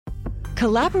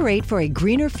Collaborate for a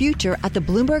greener future at the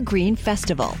Bloomberg Green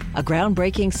Festival, a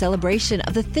groundbreaking celebration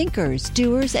of the thinkers,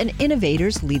 doers, and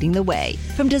innovators leading the way.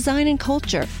 From design and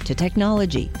culture to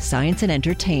technology, science, and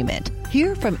entertainment.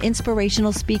 Hear from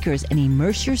inspirational speakers and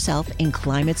immerse yourself in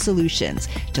climate solutions.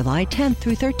 July 10th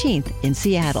through 13th in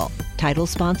Seattle. Title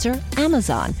sponsor,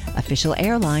 Amazon. Official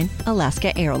airline,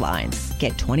 Alaska Airlines.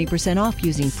 Get 20% off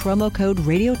using promo code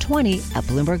Radio20 at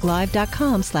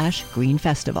BloombergLive.com/Green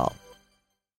Festival.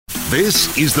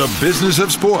 This is the business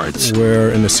of sports. We're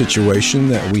in a situation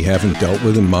that we haven't dealt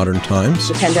with in modern times.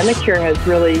 The pandemic here has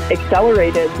really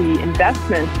accelerated the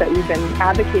investments that we've been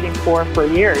advocating for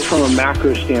years. From a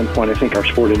macro standpoint, I think our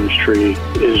sport industry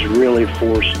is really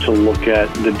forced to look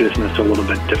at the business a little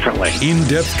bit differently.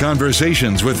 In-depth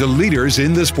conversations with the leaders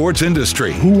in the sports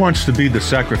industry. Who wants to be the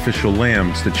sacrificial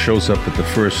lambs that shows up at the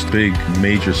first big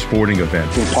major sporting event?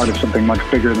 We're part of something much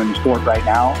bigger than sport right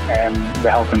now, and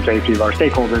the health and safety of our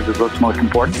stakeholders is what's most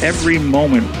important. Every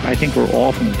moment, I think we're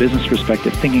all, from a business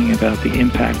perspective, thinking about the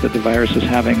impact that the virus is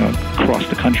having across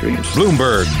the country.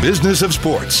 Bloomberg Business of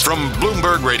Sports from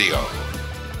Bloomberg Radio.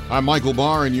 I'm Michael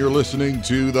Barr, and you're listening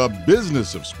to the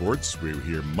Business of Sports. We're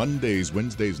here Mondays,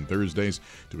 Wednesdays, and Thursdays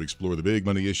to explore the big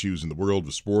money issues in the world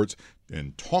of sports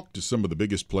and talk to some of the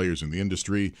biggest players in the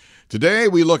industry. Today,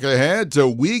 we look ahead to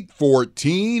Week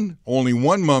 14, only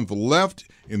 1 month left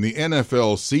in the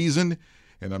NFL season.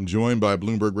 And I'm joined by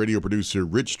Bloomberg Radio producer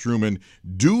Rich Truman.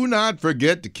 Do not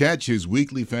forget to catch his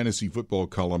weekly fantasy football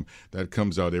column that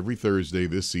comes out every Thursday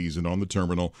this season on the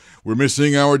Terminal. We're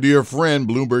missing our dear friend,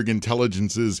 Bloomberg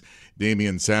Intelligence's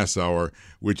Damian Sassower,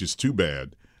 which is too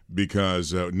bad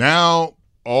because now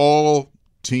all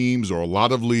teams or a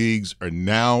lot of leagues are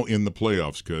now in the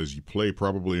playoffs because you play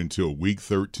probably until Week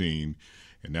 13.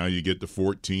 And now you get to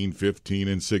 14, 15,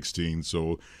 and 16.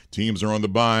 So teams are on the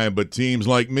bye, but teams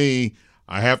like me,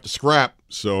 I have to scrap,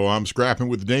 so I'm scrapping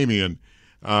with Damian.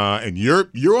 And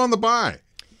you're on the bye.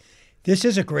 This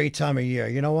is a great time of year.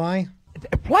 You know why?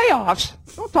 Playoffs?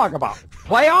 Don't talk about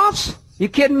playoffs. You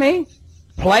kidding me?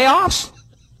 Playoffs?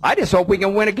 I just hope we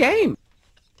can win a game.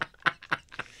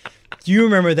 Do you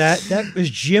remember that? That was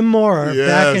Jim Mora Yes.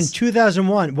 back in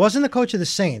 2001. Wasn't the coach of the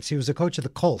Saints. He was the coach of the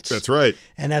Colts. That's right.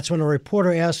 And that's when a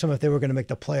reporter asked him if they were going to make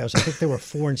the playoffs. I think they were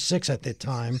 4-6 at the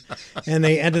time, and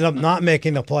they ended up not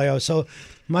making the playoffs. So,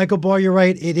 Michael Barr, you're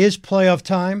right. It is playoff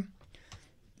time.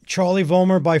 Charlie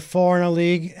Vollmer, by far in our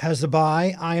league, has the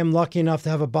bye. I am lucky enough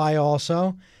to have a bye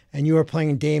also, and you are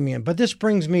playing Damian. But this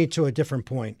brings me to a different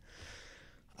point.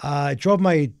 I drove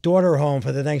my daughter home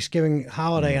for the Thanksgiving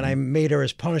holiday, and I made her,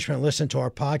 as punishment, listen to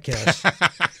our podcast.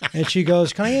 And she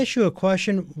goes, "Can I ask you a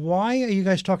question? Why are you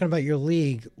guys talking about your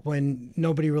league when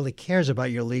nobody really cares about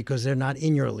your league because they're not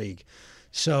in your league?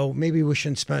 So maybe we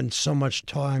shouldn't spend so much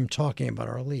time talking about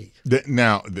our league."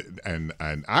 Now, and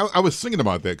I was thinking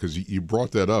about that because you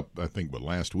brought that up, I think,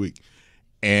 last week.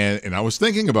 And I was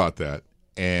thinking about that,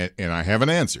 and I have an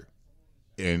answer.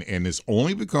 And it's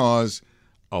only because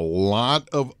a lot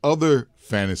of other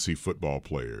fantasy football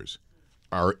players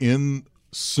are in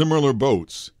similar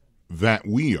boats that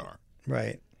we are.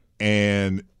 Right.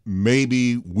 And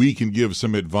maybe we can give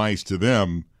some advice to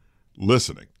them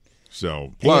listening.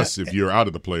 So, plus, if you're out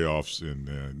of the playoffs, and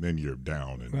then you're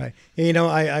down. And, right. You know,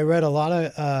 I read a lot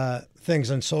of things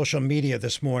on social media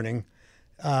this morning.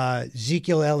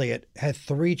 Ezekiel Elliott had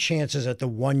 3 chances at the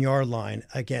 1-yard line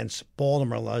against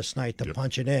Baltimore last night to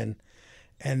punch it in.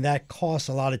 And that cost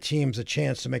a lot of teams a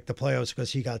chance to make the playoffs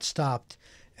because he got stopped.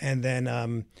 And then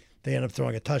they ended up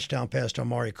throwing a touchdown pass to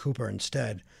Amari Cooper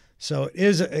instead. So it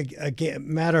is a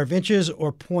matter of inches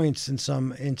or points in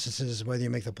some instances, whether you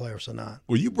make the playoffs or not.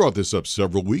 Well, you brought this up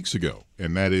several weeks ago,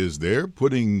 and that is they're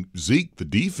putting Zeke, the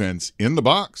defense, in the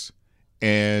box.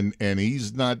 And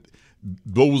he's not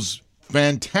those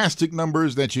fantastic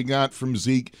numbers that you got from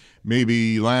Zeke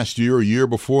maybe last year or year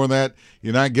before that.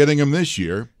 You're not getting him this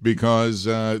year because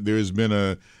there's been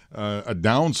a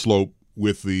downslope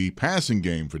with the passing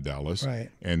game for Dallas. Right.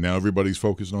 And now everybody's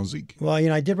focused on Zeke. Well, you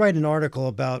know, I did write an article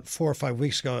about 4 or 5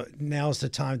 weeks ago. Now's the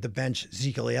time to bench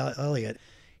Ezekiel Elliott.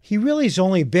 He really has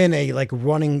only been a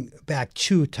running back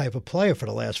 2 type of player for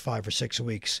the last 5 or 6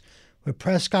 weeks. With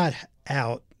Prescott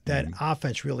out, that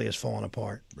offense really has fallen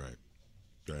apart. Right.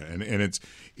 And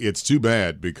it's too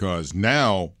bad because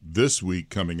now this week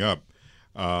coming up,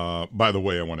 by the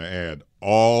way, I want to add,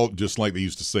 all just like they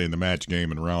used to say in the match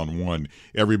game in round 1,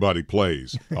 everybody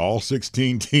plays. All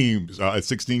 16 teams,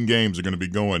 16 games are going to be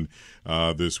going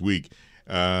this week.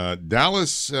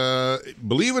 Dallas,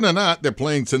 believe it or not, they're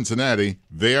playing Cincinnati.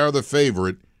 They are the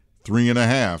favorite,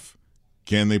 3.5.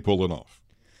 Can they pull it off?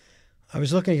 I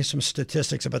was looking at some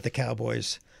statistics about the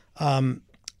Cowboys.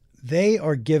 They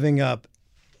are giving up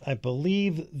I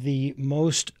believe, the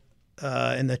most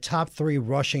in the top 3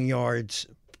 rushing yards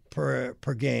per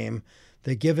game.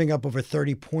 They're giving up over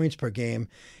 30 points per game.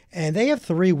 And they have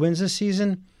 3 wins this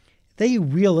season. They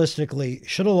realistically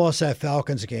should have lost that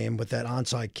Falcons game with that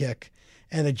onside kick.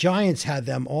 And the Giants had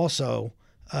them also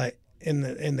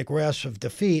in the grasp of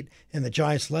defeat, and the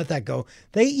Giants let that go.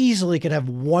 They easily could have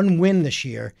 1 win this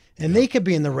year, and they could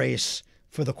be in the race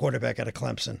for the quarterback out of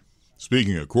Clemson.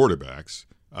 Speaking of quarterbacks,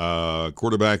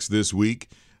 this week,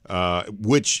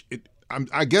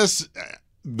 I guess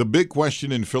the big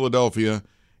question in Philadelphia,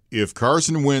 if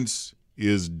Carson Wentz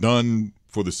is done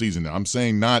for the season, I'm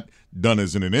saying not done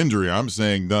as in an injury, I'm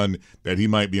saying done that he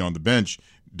might be on the bench,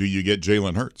 do you get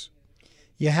Jalen Hurts?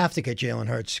 You have to get Jalen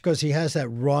Hurts because he has that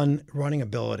running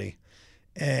ability.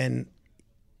 And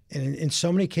in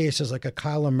so many cases, like a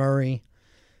Kyler Murray,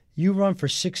 you run for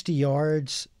 60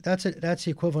 yards, that's the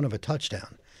equivalent of a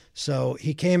touchdown. So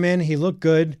he came in, he looked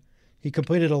good, he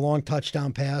completed a long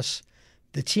touchdown pass.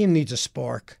 The team needs a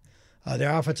spark.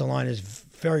 Their offensive line is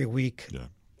very weak. Yeah.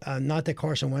 Not that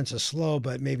Carson Wentz is slow,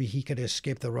 but maybe he could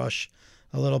escape the rush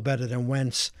a little better than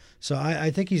Wentz. So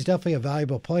I think he's definitely a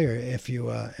valuable player if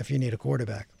you need a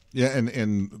quarterback. Yeah,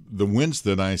 and the Wentz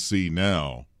that I see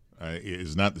now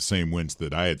is not the same Wentz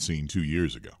that I had seen 2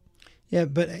 years ago. Yeah,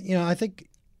 but I think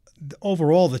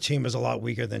overall the team is a lot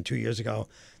weaker than 2 years ago.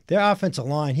 Their offensive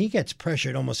line, he gets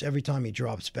pressured almost every time he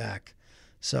drops back.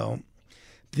 So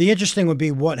the interesting would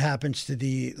be what happens to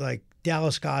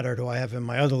Dallas Goedert, who I have in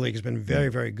my other league, has been very,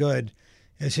 very good.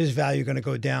 Is his value going to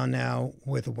go down now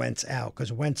with Wentz out?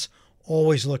 Because Wentz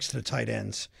always looks to the tight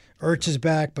ends. Ertz is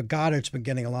back, but Goddard's been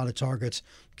getting a lot of targets.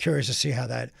 Curious to see how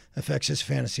that affects his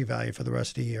fantasy value for the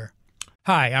rest of the year.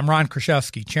 Hi, I'm Ron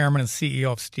Krzyzewski, Chairman and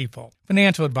CEO of Stifel.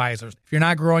 Financial advisors. If you're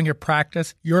not growing your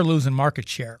practice, you're losing market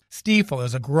share. Stifel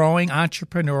is a growing,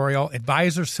 entrepreneurial,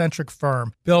 advisor-centric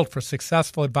firm built for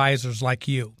successful advisors like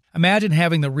you. Imagine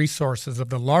having the resources of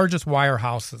the largest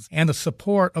wirehouses and the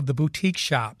support of the boutique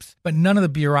shops, but none of the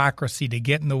bureaucracy to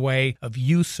get in the way of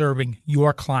you serving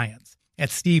your clients. At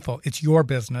Stifel, it's your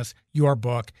business, your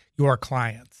book, your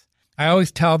clients. I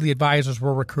always tell the advisors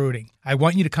we're recruiting, I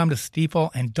want you to come to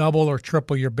Stifel and double or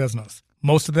triple your business.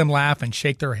 Most of them laugh and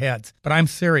shake their heads, but I'm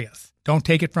serious. Don't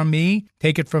take it from me.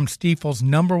 Take it from Stifel's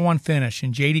 #1 finish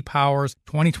in J.D. Power's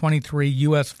 2023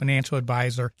 U.S. Financial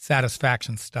Advisor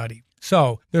Satisfaction Study.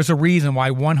 So, there's a reason why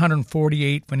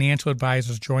 148 financial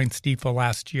advisors joined Stifel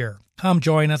last year. Come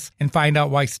join us and find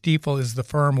out why Stifel is the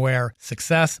firm where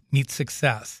success meets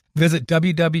success. Visit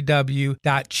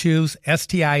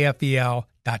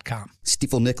www.choosestifel.com.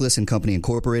 Stifel Nicholas and Company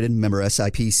Incorporated, member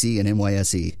SIPC and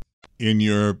NYSE. In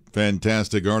your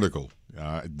fantastic article,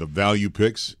 the value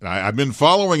picks, I've been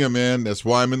following them, man. That's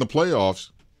why I'm in the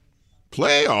playoffs.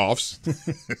 Playoffs?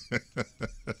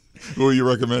 Who are you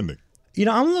recommending?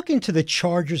 I'm looking to the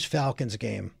Chargers-Falcons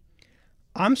game.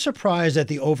 I'm surprised that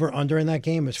the over-under in that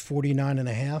game is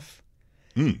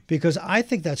 49.5 because I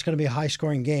think that's going to be a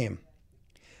high-scoring game.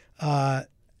 The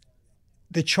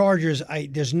Chargers,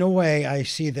 there's no way I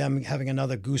see them having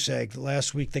another goose egg.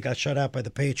 Last week they got shut out by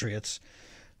the Patriots.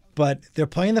 But they're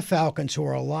playing the Falcons, who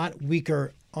are a lot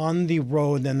weaker on the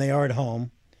road than they are at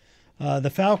home. The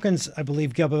Falcons, I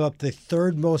believe, give up the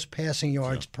 3rd most passing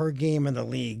yards per game in the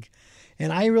league.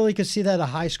 And I really could see that a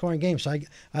high-scoring game. So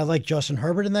I like Justin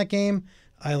Herbert in that game.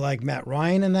 I like Matt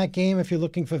Ryan in that game if you're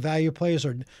looking for value players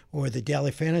or the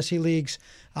daily fantasy leagues.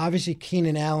 Obviously,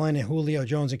 Keenan Allen and Julio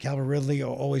Jones and Calvin Ridley are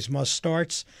always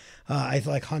must-starts. I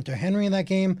like Hunter Henry in that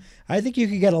game. I think you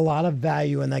could get a lot of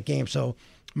value in that game. So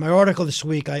my article this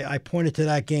week, I pointed to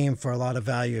that game for a lot of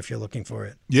value if you're looking for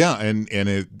it. Yeah, and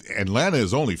Atlanta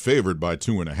is only favored by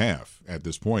 2.5 at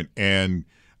this point. And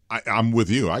I'm with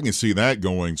you. I can see that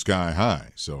going sky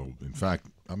high. So, in fact,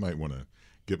 I might want to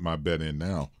get my bet in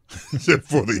now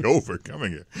for the over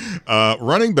coming here.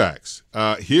 Running backs.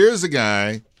 Here's a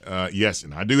guy, yes,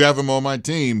 and I do have him on my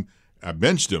team. I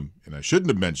benched him, and I shouldn't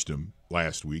have benched him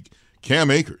last week. Cam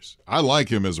Akers. I like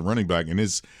him as a running back, and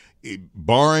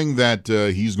barring that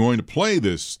he's going to play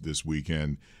this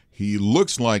weekend, he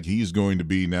looks like he's going to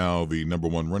be now the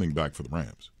 #1 running back for the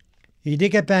Rams. He did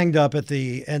get banged up at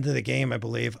the end of the game, I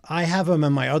believe. I have him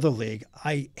in my other league.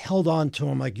 I held on to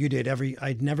him like you did.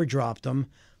 I'd never dropped him.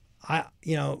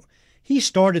 He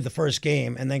started the first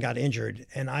game and then got injured,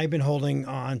 and I've been holding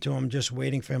on to him, just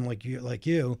waiting for him like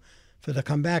you for the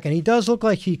comeback. And he does look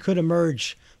like he could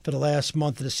emerge for the last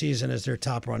month of the season as their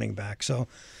top running back. So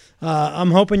I'm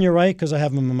hoping you're right because I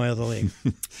have him in my other league.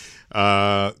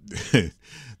 The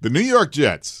New York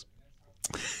Jets.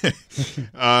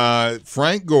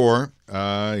 Frank Gore,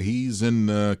 he's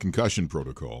in concussion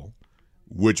protocol,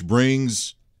 which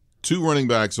brings two running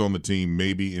backs on the team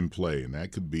may be in play, and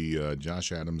that could be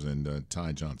Josh Adams and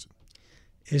Ty Johnson.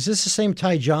 Is this the same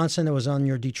Ty Johnson that was on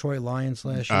your Detroit Lions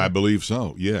last year? I believe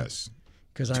so, yes.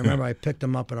 Because I remember I picked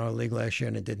him up in our league last year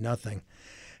and it did nothing.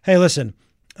 Hey, listen,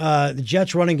 the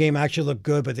Jets running game actually looked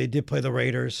good, but they did play the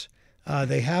Raiders.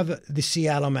 They have the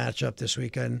Seattle matchup this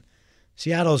weekend.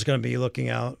 Seattle is going to be looking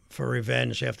out for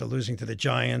revenge after losing to the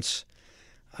Giants.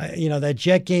 That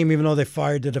Jet game, even though they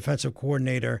fired the defensive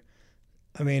coordinator,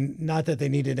 I mean, not that they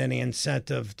needed any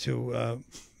incentive to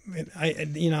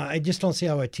I just don't see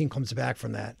how a team comes back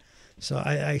from that. So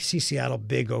I see Seattle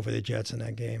big over the Jets in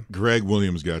that game. Greg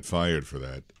Williams got fired for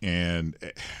that. And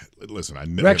listen,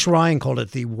 Rex Ryan called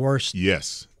it the worst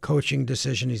yes coaching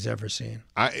decision he's ever seen.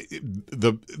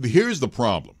 Here's the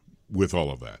problem with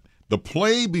all of that. The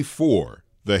play before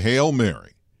the Hail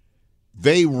Mary,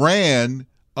 they ran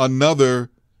another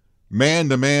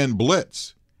man-to-man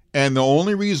blitz. And the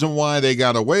only reason why they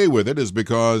got away with it is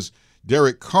because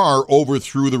Derek Carr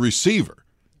overthrew the receiver.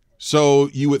 So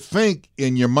you would think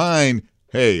in your mind,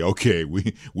 hey, okay,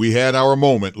 we had our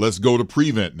moment. Let's go to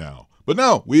prevent now. But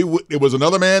no, it was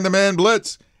another man-to-man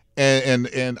blitz.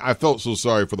 And I felt so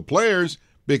sorry for the players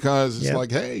because it's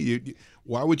like, hey,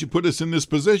 why would you put us in this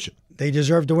position? They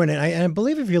deserve to win it. And I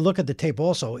believe if you look at the tape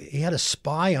also, he had a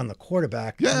spy on the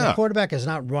quarterback. Yeah. And the quarterback is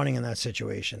not running in that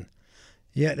situation.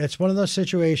 Yeah, that's one of those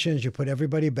situations you put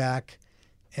everybody back,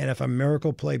 and if a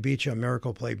miracle play beats you, a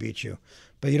miracle play beats you.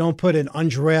 But you don't put an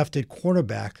undrafted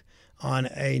quarterback on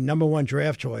a number one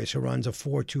draft choice who runs a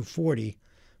 4.240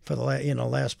 for the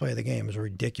last play of the game. Is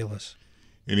ridiculous.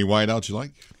 Any wideouts you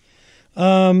like?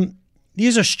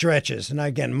 These are stretches. And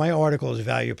again, my article is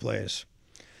value plays.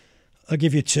 I'll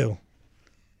give you two.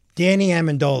 Danny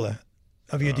Amendola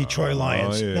of your Detroit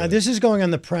Lions. Yeah. Now, this is going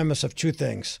on the premise of two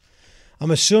things. I'm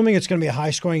assuming it's going to be a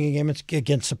high-scoring game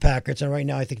against the Packers, and right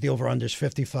now I think the over-under is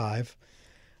 55.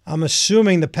 I'm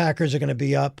assuming the Packers are going to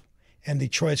be up, and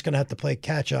Detroit's going to have to play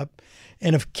catch-up.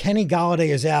 And if Kenny Golladay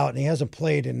is out, and he hasn't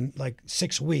played in like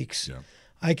 6 weeks,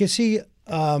 I can see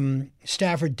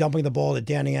Stafford dumping the ball to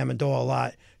Danny Amendola a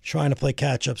lot, trying to play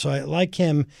catch-up. So I like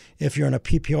him if you're in a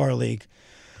PPR league.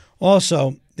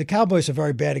 Also, the Cowboys are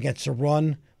very bad against the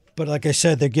run, but like I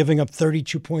said, they're giving up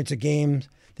 32 points a game.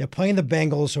 They're playing the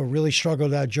Bengals, who really struggled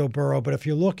without Joe Burrow. But if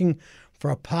you're looking for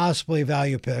a possibly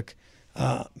value pick,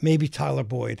 maybe Tyler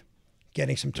Boyd,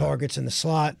 getting some targets in the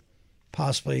slot,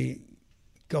 possibly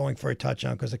going for a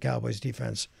touchdown because the Cowboys'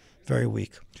 defense very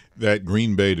weak. That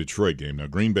Green Bay-Detroit game. Now,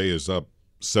 Green Bay is up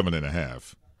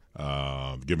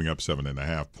 7.5, giving up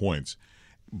 7.5 points.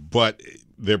 But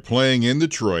they're playing in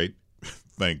Detroit,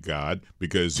 thank God,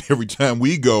 because every time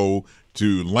we go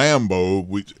to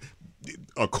Lambeau,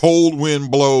 a cold wind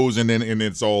blows and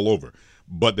it's all over.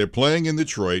 But they're playing in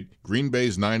Detroit. Green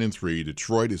Bay's 9-3.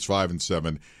 Detroit is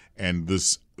 5-7. And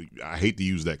this, I hate to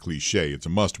use that cliche, it's a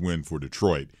must-win for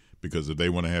Detroit because if they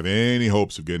want to have any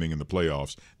hopes of getting in the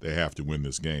playoffs, they have to win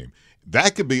this game.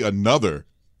 That could be another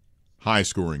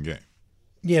high-scoring game.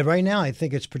 Yeah, right now I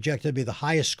think it's projected to be the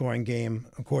highest-scoring game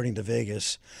according to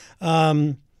Vegas.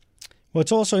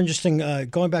 What's also interesting,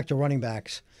 going back to running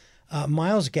backs,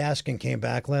 Myles Gaskin came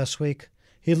back last week.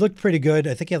 He looked pretty good.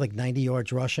 I think he had like 90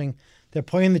 yards rushing. They're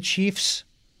playing the Chiefs.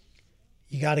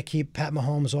 You got to keep Pat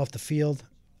Mahomes off the field.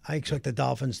 I expect the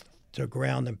Dolphins to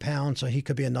ground and pound, so he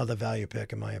could be another value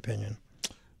pick in my opinion.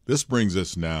 This brings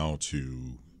us now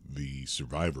to the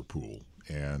survivor pool,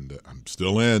 and I'm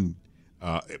still in.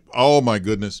 Oh, my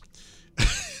goodness.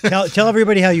 Tell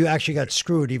everybody how you actually got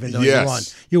screwed, even though you won.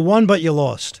 You won, but you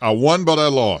lost. I won, but I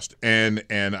lost. And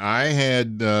I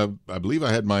had, I believe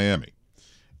I had Miami.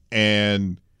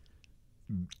 And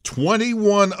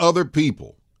 21 other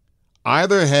people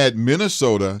either had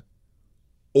Minnesota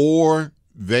or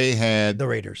they had the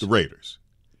Raiders.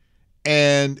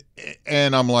 And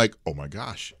I'm like, oh, my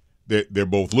gosh, they're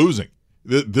both losing.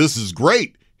 This is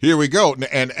great. Here we go.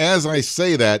 And as I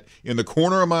say that, in the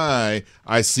corner of my eye,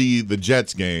 I see the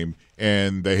Jets game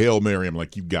and the Hail Mary. I'm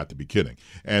like, you've got to be kidding.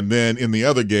 And then in the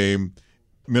other game,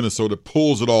 Minnesota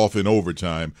pulls it off in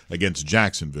overtime against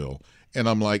Jacksonville. And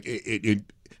I'm like,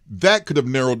 that could have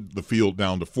narrowed the field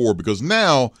down to 4 because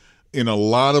now in a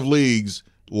lot of leagues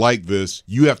like this,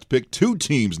 you have to pick 2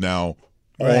 teams now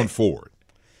on forward.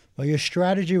 Well, your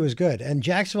strategy was good. And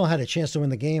Jacksonville had a chance to win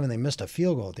the game, and they missed a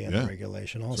field goal at the end of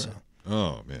regulation also. Right.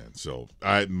 Oh, man. So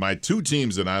my 2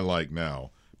 teams that I like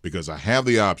now, because I have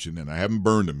the option and I haven't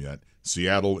burned them yet,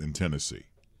 Seattle and Tennessee.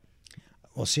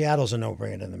 Well, Seattle's a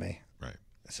no-brainer to me. Right.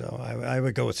 So I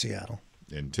would go with Seattle.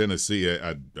 In Tennessee,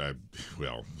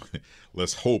 well,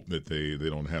 let's hope that they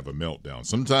don't have a meltdown.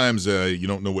 Sometimes you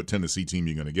don't know what Tennessee team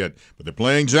you're going to get, but they're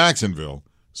playing Jacksonville,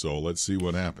 So let's see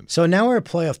what happens. So now we're at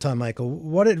playoff time, Michael.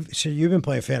 So you've been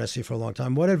playing fantasy for a long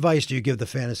time. What advice do you give the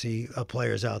fantasy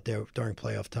players out there during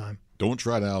playoff time? Don't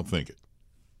try to outthink it.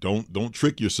 Don't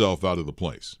trick yourself out of the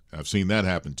place. I've seen that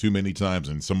happen too many times,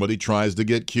 and somebody tries to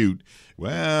get cute.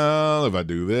 Well, if I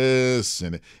do this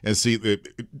and see,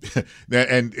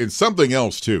 and something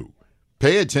else too.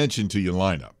 Pay attention to your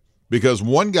lineup, because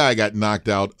one guy got knocked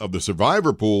out of the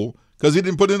survivor pool because he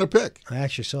didn't put in a pick. I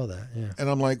actually saw that. Yeah, and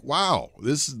I'm like, wow,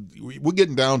 we're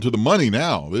getting down to the money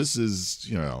now. This is,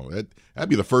 that'd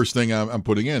be the first thing I'm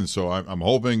putting in. So I'm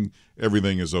hoping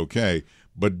everything is okay,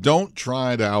 but don't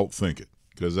try to outthink it.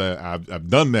 Because I've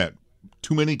done that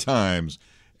too many times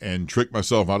and tricked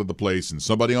myself out of the place, and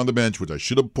somebody on the bench, which I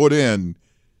should have put in,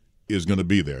 is going to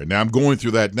be there. Now I'm going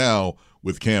through that now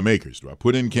with Cam Akers. Do I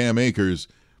put in Cam Akers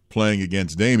playing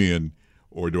against Damian,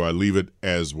 or do I leave it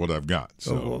as what I've got?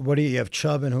 So what do you have?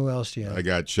 Chubb, and who else do you have? I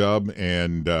got Chubb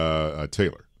and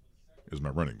Taylor is my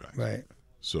running back. Right.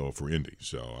 So for Indy.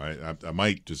 So I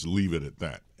might just leave it at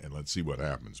that, and let's see what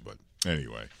happens. But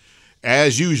anyway,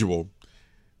 as usual,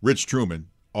 Rich Truman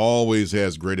always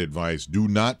has great advice. Do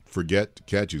not forget to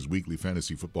catch his weekly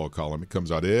fantasy football column. It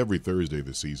comes out every Thursday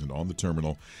this season on the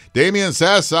Terminal. Damian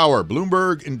Sassower,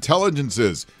 Bloomberg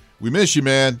Intelligences. We miss you,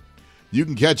 man. You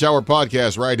can catch our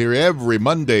podcast right here every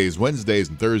Mondays, Wednesdays,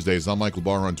 and Thursdays. I'm Michael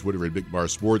Barr on Twitter at Big Bar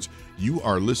Sports. You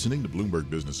are listening to Bloomberg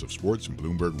Business of Sports and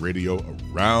Bloomberg Radio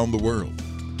around the world.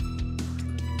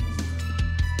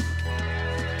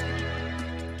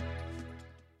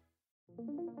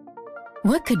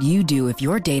 What could you do if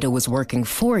your data was working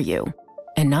for you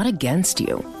and not against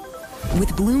you? With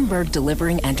Bloomberg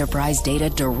delivering enterprise data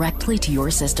directly to your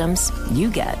systems,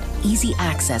 you get easy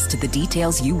access to the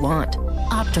details you want,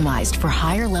 optimized for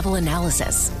higher-level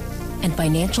analysis, and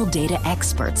financial data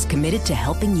experts committed to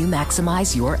helping you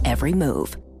maximize your every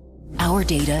move. Our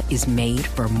data is made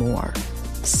for more,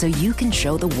 so you can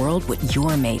show the world what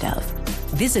you're made of.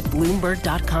 Visit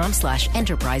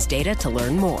Bloomberg.com/enterprise data to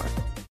learn more.